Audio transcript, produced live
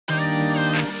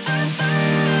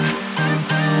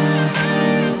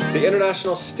The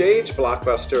international stage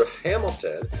blockbuster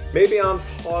Hamilton may be on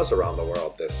pause around the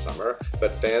world this summer,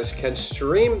 but fans can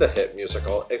stream the hit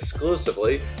musical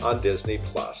exclusively on Disney+.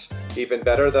 Even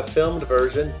better, the filmed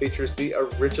version features the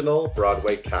original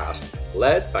Broadway cast,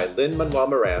 led by Lin-Manuel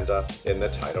Miranda in the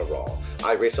title role.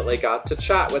 I recently got to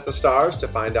chat with the stars to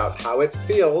find out how it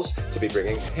feels to be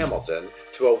bringing Hamilton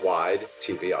to a wide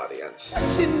TV audience.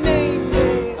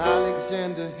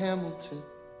 Alexander Hamilton.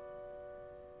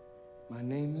 My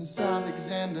name is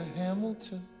Alexander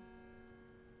Hamilton.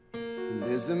 And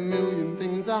there's a million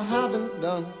things I haven't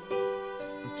done.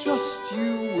 But just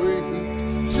you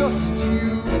wait, just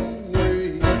you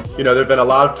wait. You know, there's been a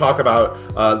lot of talk about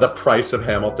the price of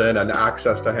Hamilton and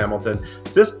access to Hamilton.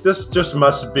 This just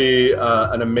must be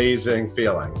an amazing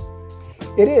feeling.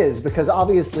 It is, because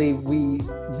obviously we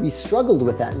struggled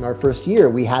with that in our first year.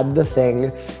 We had the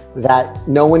thing that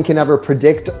no one can ever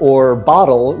predict or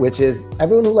bottle, which is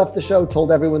everyone who left the show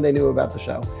told everyone they knew about the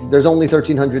show. There's only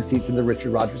 1,300 seats in the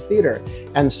Richard Rodgers Theater.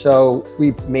 And so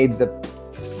we made the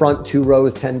front 2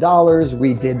 rows $10.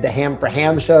 We did the ham for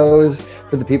ham shows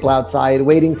for the people outside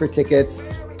waiting for tickets.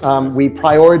 We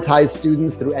prioritized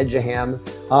students through Edge of Ham,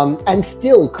 and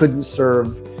still couldn't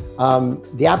serve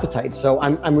the appetite. So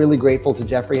I'm really grateful to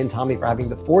Jeffrey and Tommy for having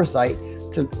the foresight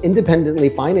to independently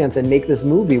finance and make this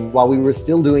movie while we were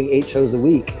still doing 8 shows a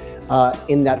week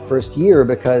in that first year,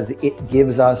 because it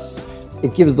gives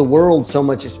the world so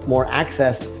much more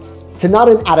access to not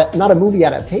a movie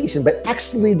adaptation, but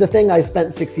actually the thing I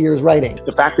spent 6 years writing.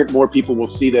 The fact that more people will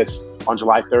see this on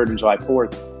July 3rd and July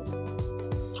 4th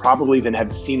probably than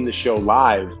have seen the show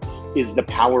live is the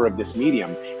power of this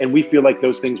medium. And we feel like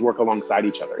those things work alongside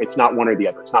each other. It's not one or the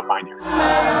other. It's not binary.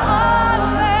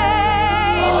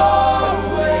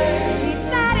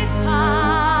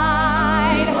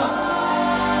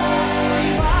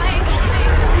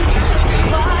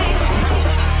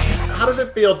 How does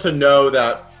it feel to know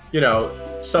that, you know,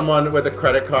 someone with a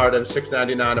credit card and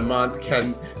 $6.99 a month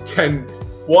can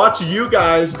watch you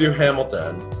guys do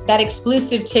Hamilton? That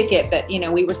exclusive ticket that, you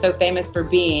know, we were so famous for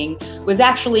being was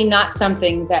actually not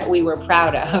something that we were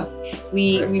proud of.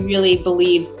 We really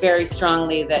believe very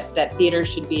strongly that theater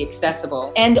should be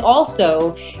accessible. And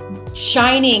also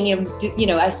shining, you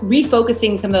know, us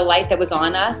refocusing some of the light that was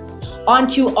on us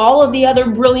onto all of the other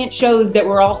brilliant shows that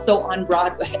were also on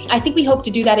Broadway. I think we hope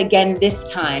to do that again this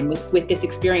time with this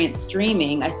experience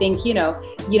streaming. I think, you know,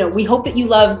 we hope that you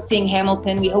love seeing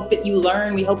Hamilton. We hope that you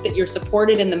learn. We hope that you're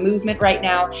supported in the movement right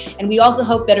now. And we also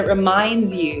hope that it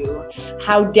reminds you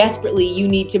how desperately you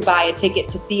need to buy a ticket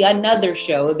to see another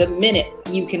show the minute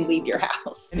you can leave your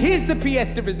house. And here's the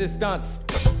pièce de résistance.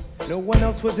 No one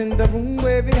else was in the room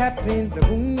where it happened, the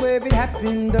room where it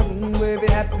happened, the room where it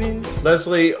happened.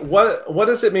 Leslie, what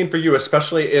does it mean for you,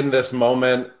 especially in this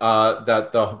moment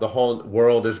that the whole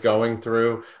world is going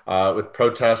through with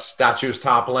protests, statues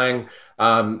toppling?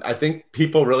 I think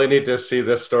people really need to see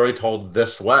this story told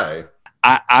this way.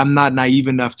 I'm not naive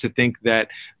enough to think that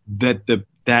the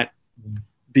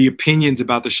opinions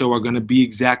about the show are going to be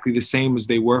exactly the same as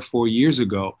they were 4 years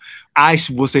ago. I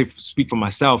will speak for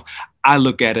myself. I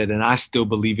look at it and I still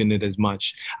believe in it as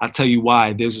much. I'll tell you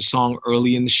why. There's a song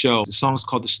early in the show. The song is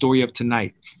called The Story of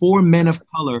Tonight. 4 men of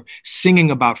color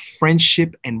singing about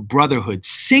friendship and brotherhood.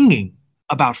 Singing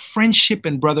about friendship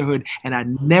and brotherhood. And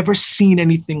I'd never seen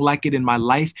anything like it in my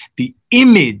life. The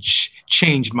image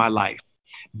changed my life.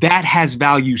 That has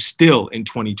value still in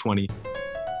 2020.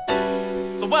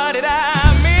 So what did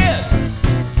I miss?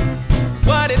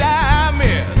 What did I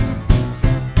miss?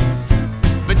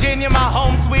 Virginia, my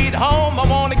home sweet home, I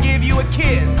want to give you a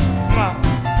kiss.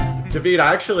 David,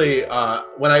 I actually,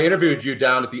 when I interviewed you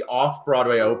down at the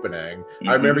off-Broadway opening,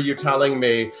 I remember you telling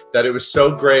me that it was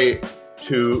so great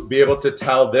to be able to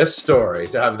tell this story,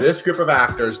 to have this group of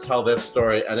actors tell this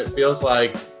story, and it feels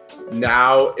like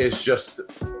now is just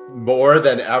more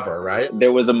than ever, right?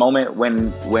 There was a moment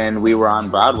when we were on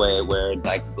Broadway where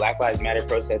like Black Lives Matter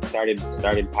protests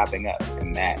started popping up,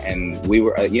 and we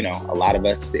were, you know, a lot of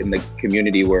us in the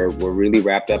community were really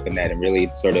wrapped up in that and really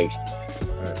sort of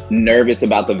nervous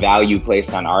about the value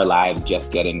placed on our lives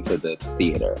just getting to the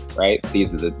theater, right?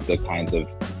 These are the kinds of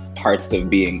parts of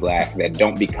being Black that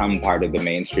don't become part of the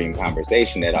mainstream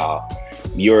conversation at all.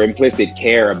 Your implicit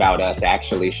care about us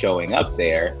actually showing up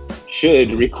there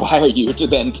should require you to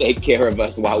then take care of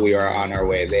us while we are on our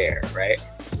way there, right?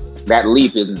 That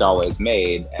leap isn't always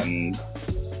made, and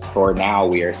for now,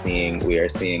 we are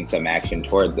seeing some action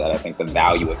towards that. I think the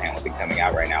value of Hamilton coming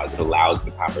out right now is it allows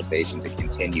the conversation to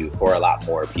continue for a lot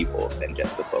more people than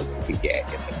just the folks who could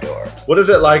get in the door. What is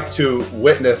it like to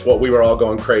witness what we were all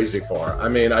going crazy for? I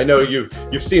mean, I know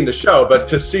you've seen the show, but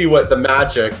to see what the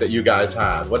magic that you guys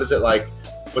had, what is it like?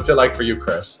 What's it like for you,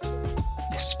 Chris?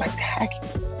 It's spectacular.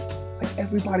 Like,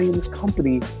 everybody in this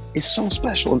company is so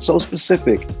special and so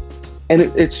specific. And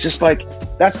it's just like,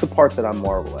 that's the part that I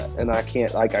marvel at. And I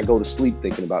can't, like, I go to sleep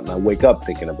thinking about it and I wake up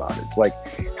thinking about it. It's like,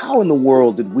 how in the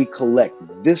world did we collect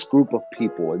this group of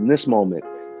people in this moment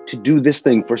to do this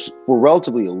thing for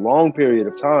relatively a long period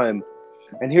of time?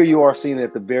 And here you are seeing it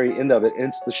at the very end of it. And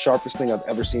it's the sharpest thing I've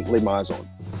ever seen laid my eyes on.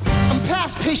 I'm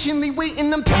past patiently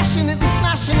waiting, I'm passionately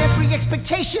smashing every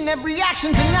expectation, every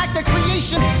action's an act of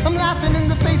creation. I'm laughing in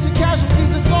the face of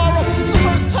casualties of sorrow. For the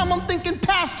first time I'm thinking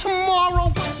past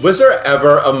tomorrow. Was there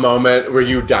ever a moment where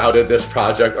you doubted this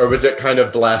project, or was it kind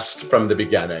of blessed from the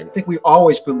beginning? I think we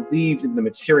always believed in the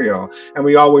material, and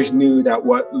we always knew that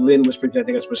what Lin was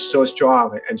presenting us was so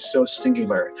strong and so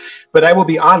singular. But I will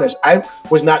be honest, I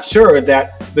was not sure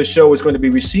that the show was going to be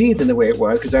received in the way it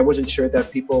was, because I wasn't sure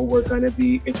that people were going to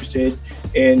be interested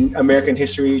in American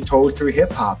history told through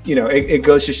hip hop. You know, it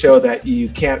goes to show that you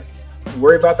can't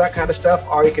worry about that kind of stuff.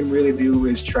 All you can really do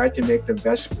is try to make the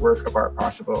best work of art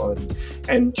possible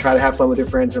and try to have fun with your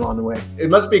friends along the way. It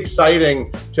must be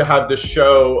exciting to have the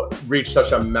show reach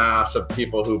such a mass of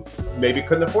people who maybe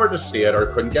couldn't afford to see it or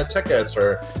couldn't get tickets,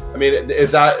 or, I mean,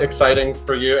 is that exciting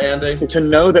for you, Andy? To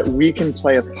know that we can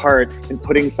play a part in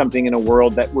putting something in a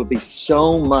world that would be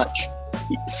so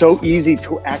easy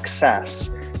to access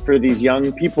for these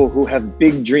young people who have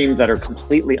big dreams that are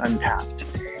completely untapped,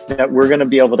 that we're going to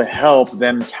be able to help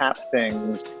them tap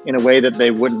things in a way that they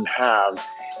wouldn't have.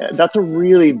 That's a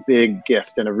really big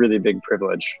gift and a really big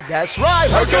privilege. That's right.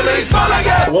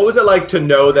 What was it like to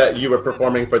know that you were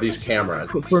performing for these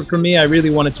cameras? For me, I really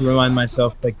wanted to remind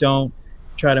myself, like, don't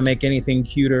try to make anything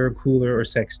cuter, cooler, or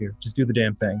sexier. Just do the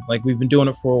damn thing. Like, we've been doing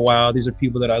it for a while. These are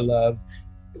people that I love.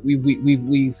 We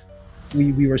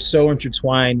were so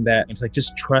intertwined that it's like,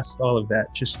 just trust all of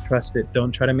that. Just trust it.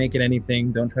 Don't try to make it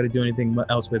anything. Don't try to do anything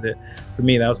else with it. For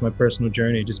me, that was my personal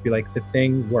journey. Just be like, the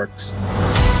thing works.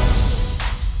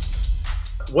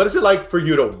 What is it like for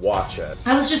you to watch it?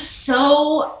 I was just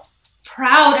so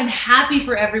proud and happy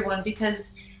for everyone,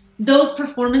 because those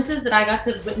performances that I got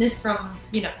to witness from,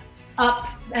 you know, up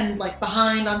and like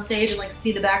behind on stage and like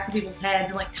see the backs of people's heads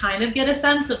and like kind of get a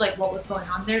sense of like what was going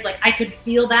on there. Like, I could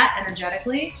feel that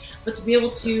energetically, but to be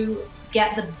able to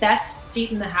get the best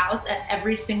seat in the house at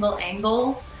every single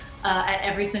angle, at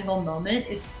every single moment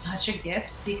is such a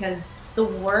gift, because the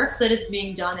work that is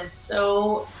being done is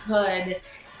so good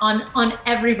on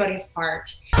everybody's part.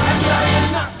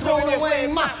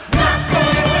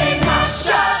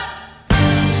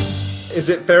 Is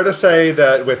it fair to say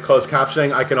that with closed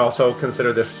captioning, I can also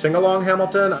consider this sing-along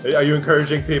Hamilton? Are you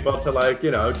encouraging people to, like,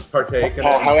 you know, partake in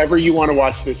it? However you want to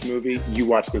watch this movie, you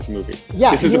watch this movie.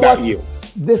 Yeah, this is about you.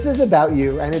 This is about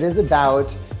you, and it is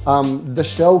about the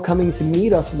show coming to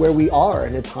meet us where we are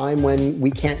in a time when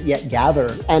we can't yet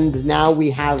gather. And now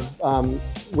we have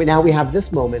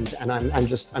this moment, and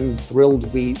I'm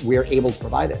thrilled we are able to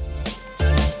provide it.